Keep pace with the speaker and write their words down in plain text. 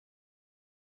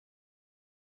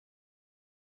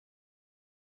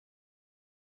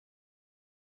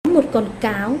một con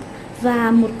cáo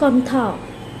và một con thỏ.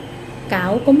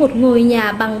 Cáo có một ngôi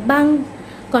nhà bằng băng,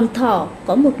 còn thỏ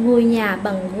có một ngôi nhà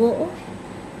bằng gỗ.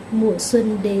 Mùa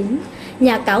xuân đến,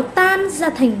 nhà cáo tan ra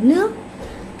thành nước.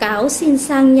 Cáo xin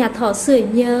sang nhà thỏ sưởi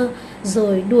nhờ,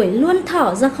 rồi đuổi luôn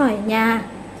thỏ ra khỏi nhà.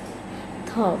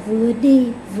 Thỏ vừa đi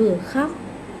vừa khóc.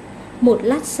 Một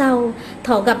lát sau,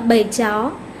 thỏ gặp bầy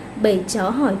chó. Bầy chó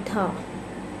hỏi thỏ: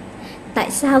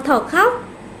 tại sao thỏ khóc?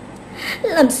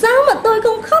 Làm sao mà tôi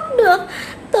không khóc được?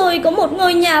 Tôi có một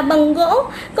ngôi nhà bằng gỗ,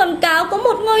 còn cáo có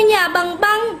một ngôi nhà bằng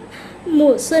băng.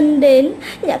 Mùa xuân đến,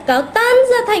 nhà cáo tan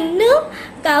ra thành nước.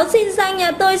 Cáo xin sang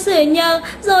nhà tôi sưởi nhờ,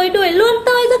 rồi đuổi luôn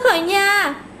tôi ra khỏi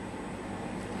nhà.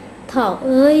 Thỏ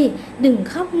ơi, đừng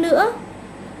khóc nữa.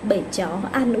 Bầy chó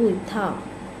an ủi thỏ: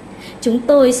 chúng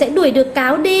tôi sẽ đuổi được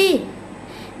cáo đi.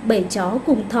 Bầy chó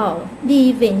cùng thỏ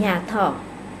đi về nhà thỏ.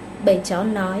 Bầy chó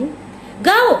nói: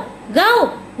 gâu, gâu,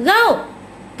 gâu,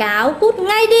 cáo cút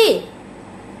ngay đi.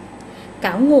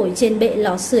 Cáo ngồi trên bệ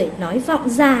lò sưởi nói vọng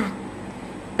ra: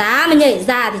 ta mà nhảy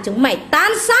ra thì chúng mày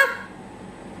tan xác.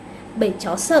 Bầy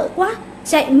chó sợ quá,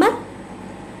 chạy mất.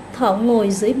 Thỏ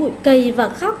ngồi dưới bụi cây và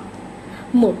khóc.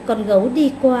 Một con gấu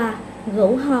đi qua,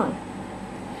 gấu hỏi: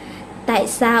 tại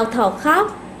sao thỏ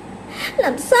khóc?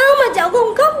 Làm sao mà cháu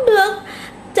không khóc được?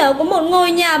 Cháu có một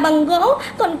ngôi nhà bằng gỗ,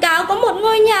 còn cáo có một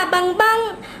ngôi nhà bằng băng.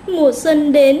 Mùa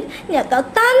xuân đến, nhà cáo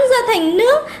tan ra thành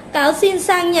nước. Cáo xin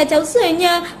sang nhà cháu sưởi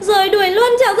nhờ, rồi đuổi luôn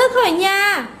cháu ra khỏi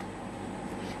nhà.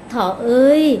 Thỏ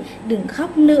ơi, đừng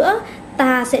khóc nữa,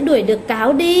 ta sẽ đuổi được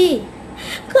cáo đi.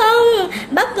 Không,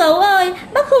 bác gấu ơi,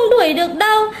 bác không đuổi được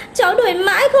đâu. Cháu đuổi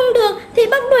mãi không được thì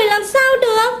bác đuổi làm sao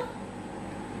được?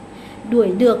 Đuổi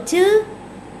được chứ.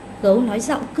 Gấu nói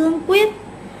giọng cương quyết.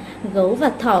 Gấu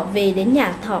và thỏ về đến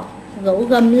nhà thỏ. Gấu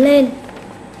gầm lên: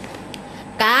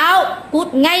 cáo,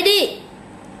 cút ngay đi.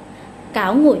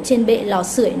 Cáo ngồi trên bệ lò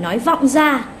sưởi nói vọng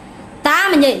ra: ta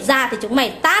mà nhảy ra thì chúng mày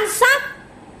tan xác.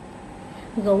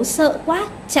 Gấu sợ quá,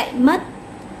 chạy mất.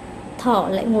 Thỏ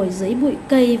lại ngồi dưới bụi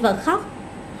cây và khóc.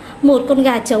 Một con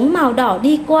gà trống màu đỏ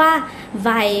đi qua,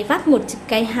 vài vắt một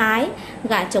cái hái.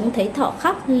 Gà trống thấy thỏ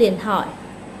khóc liền hỏi: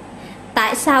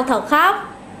 tại sao thỏ khóc?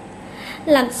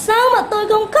 Làm sao mà tôi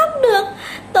không khóc được?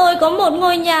 Tôi có một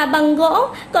ngôi nhà bằng gỗ,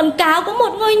 còn cáo có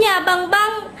một ngôi nhà bằng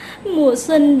băng. Mùa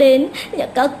xuân đến, nhà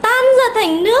cáo tan ra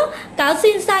thành nước. Cáo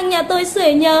xin sang nhà tôi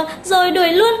sưởi nhờ, rồi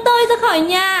đuổi luôn tôi ra khỏi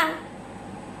nhà.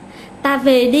 Ta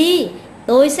về đi,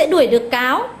 tôi sẽ đuổi được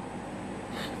cáo.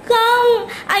 Không,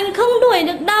 anh không đuổi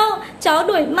được đâu. Chó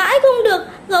đuổi mãi không được,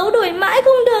 gấu đuổi mãi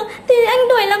không được, thì anh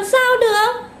đuổi làm sao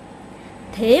được?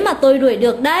 Thế mà tôi đuổi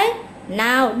được đấy.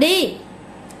 Nào đi.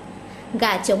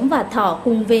 Gà trống và thỏ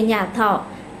cùng về nhà thỏ.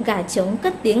 Gà trống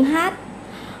cất tiếng hát: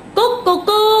 cúc cu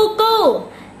cu cu,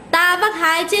 ta vác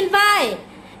hái trên vai,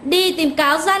 đi tìm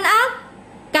cáo gian ác.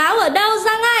 Cáo ở đâu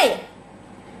ra ngay?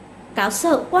 Cáo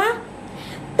sợ quá: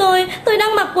 Tôi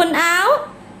đang mặc quần áo.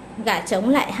 Gà trống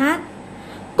lại hát: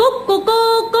 cúc cu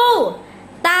cu cu,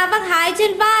 ta vác hái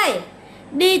trên vai,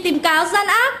 đi tìm cáo gian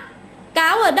ác.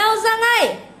 Cáo ở đâu ra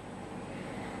ngay?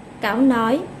 Cáo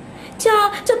nói: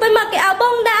 cho tôi mặc cái áo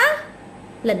bông đã.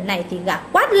 Lần này thì gà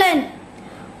quát lên: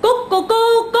 cúc cu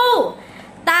cu cu,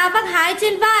 ta vác hái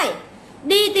trên vai,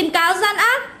 đi tìm cáo gian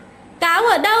ác. Cáo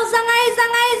ở đâu ra ngay, ra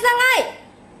ngay, ra ngay.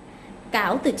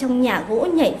 Cáo từ trong nhà gỗ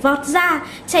nhảy vọt ra,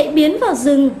 chạy biến vào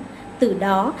rừng. Từ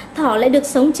đó thỏ lại được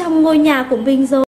sống trong ngôi nhà của mình rồi.